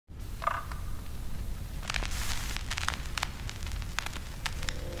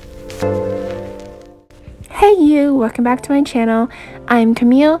you, welcome back to my channel. I'm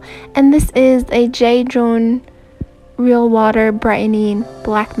Camille and this is a JayJun Real Water Brightening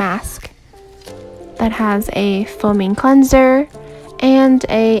Black Mask that has a foaming cleanser and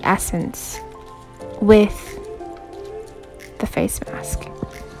a essence with the face mask.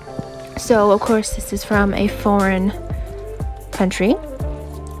 So of course this is from a foreign country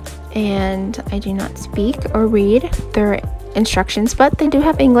and I do not speak or read their instructions, but they do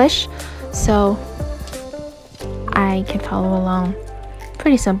have English, so I can follow along.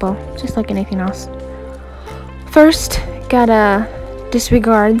 Pretty simple, just like anything else. First, gotta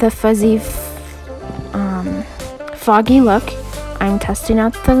disregard the fuzzy, foggy look. I'm testing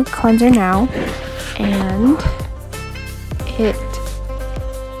out the cleanser now, and it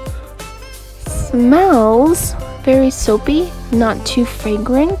smells very soapy, not too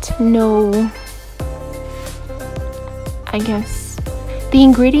fragrant. No, I guess the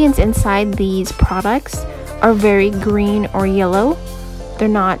ingredients inside these products are very green or yellow. They're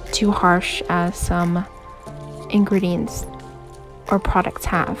not too harsh as some ingredients or products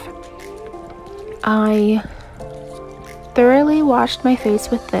have. I thoroughly washed my face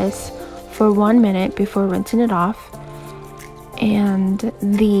with this for 1 minute before rinsing it off, and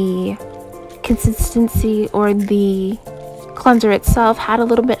the consistency or the cleanser itself had a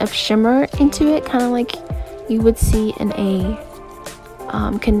little bit of shimmer into it, kind of like you would see in a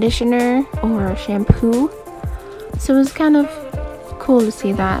conditioner or shampoo. So it was kind of cool to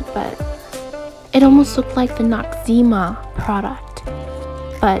see that, but it almost looked like the Noxzema product,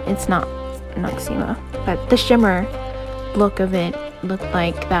 but it's not Noxzema, but the shimmer look of it looked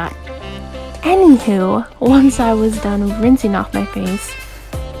like that. Anywho, once I was done rinsing off my face,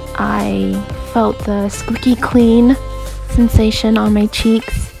 I felt the squeaky clean sensation on my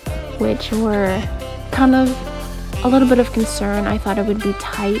cheeks, which were kind of a little bit of concern. I thought it would be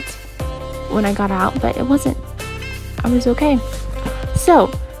tight when I got out, but it wasn't. I was okay. So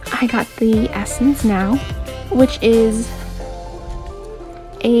I got the essence now, which is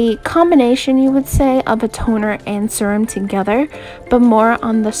a combination, you would say, of a toner and serum together, but more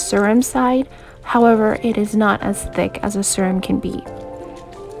on the serum side. However, it is not as thick as a serum can be.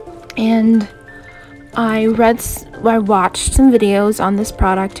 And I watched some videos on this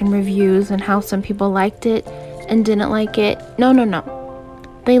product and reviews and how some people liked it and didn't like it. No,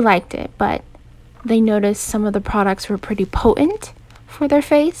 they liked it, but they noticed some of the products were pretty potent for their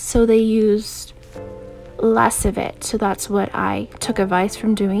face, so they used less of it. So that's what I took advice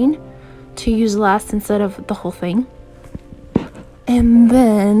from doing, to use less instead of the whole thing. And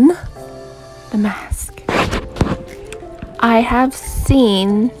then the mask. I have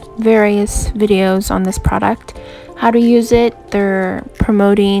seen various videos on this product, how to use it. They're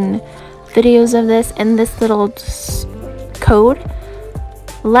promoting videos of this, and this little code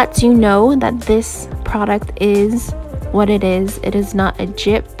lets you know that this product is what it is. It is not a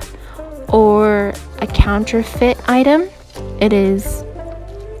jip or a counterfeit item. It is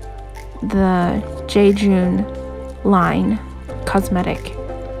the JayJun line cosmetic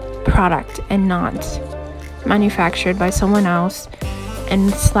product and not manufactured by someone else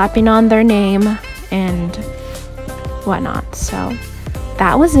and slapping on their name and whatnot. So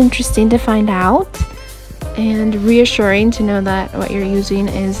that was interesting to find out, and reassuring to know that what you're using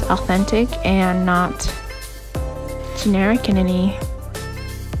is authentic and not generic in any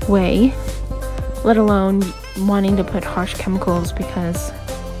way, let alone wanting to put harsh chemicals, because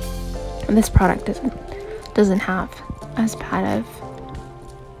this product doesn't have as bad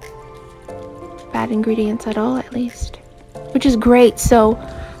ingredients at all, at least, which is great. So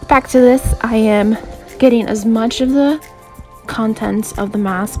back to this, I am getting as much of the contents of the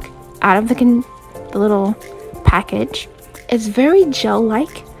mask out of the little package. It's very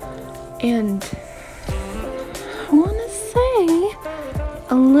gel-like, and I want to say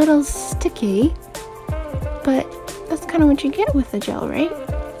a little sticky, but that's kind of what you get with the gel, right?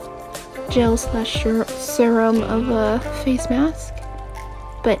 Gel slash serum of a face mask.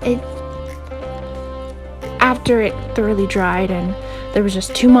 But it, after it thoroughly dried and there was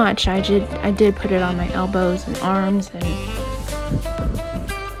just too much, I did put it on my elbows and arms, and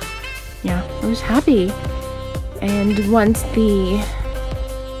yeah, I was happy. And once the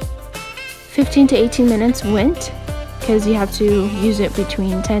 15 to 18 minutes went, because you have to use it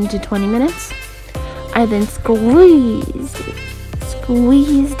between 10 to 20 minutes, I then squeezed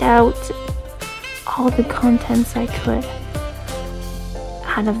out all the contents I could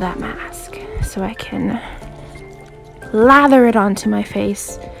out of that mask, so I can lather it onto my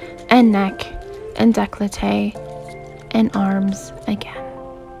face and neck and décolleté and arms again.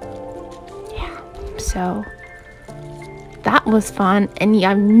 Yeah, so that was fun, and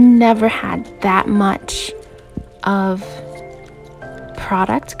I've never had that much of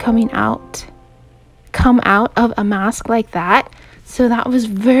product come out of a mask like that. So that was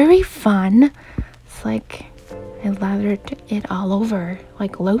very fun. It's like I lathered it all over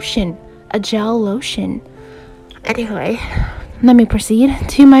like lotion, a gel lotion. Anyway, let me proceed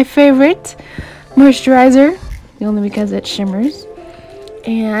to my favorite moisturizer, only because it shimmers,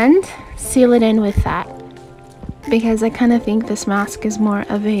 and seal it in with that, because I kind of think this mask is more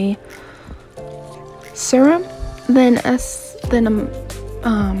of a serum than a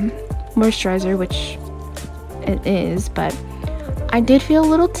moisturizer, which it is. But I did feel a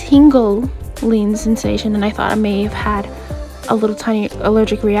little tingling sensation, and I thought I may have had a little tiny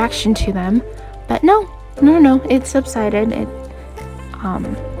allergic reaction to them, but no, it subsided. It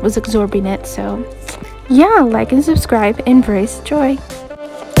was absorbing it. So yeah, like and subscribe, embrace joy.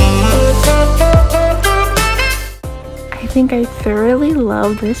 I think I thoroughly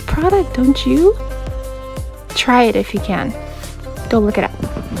love this product, don't you? Try it if you can. Go look it up.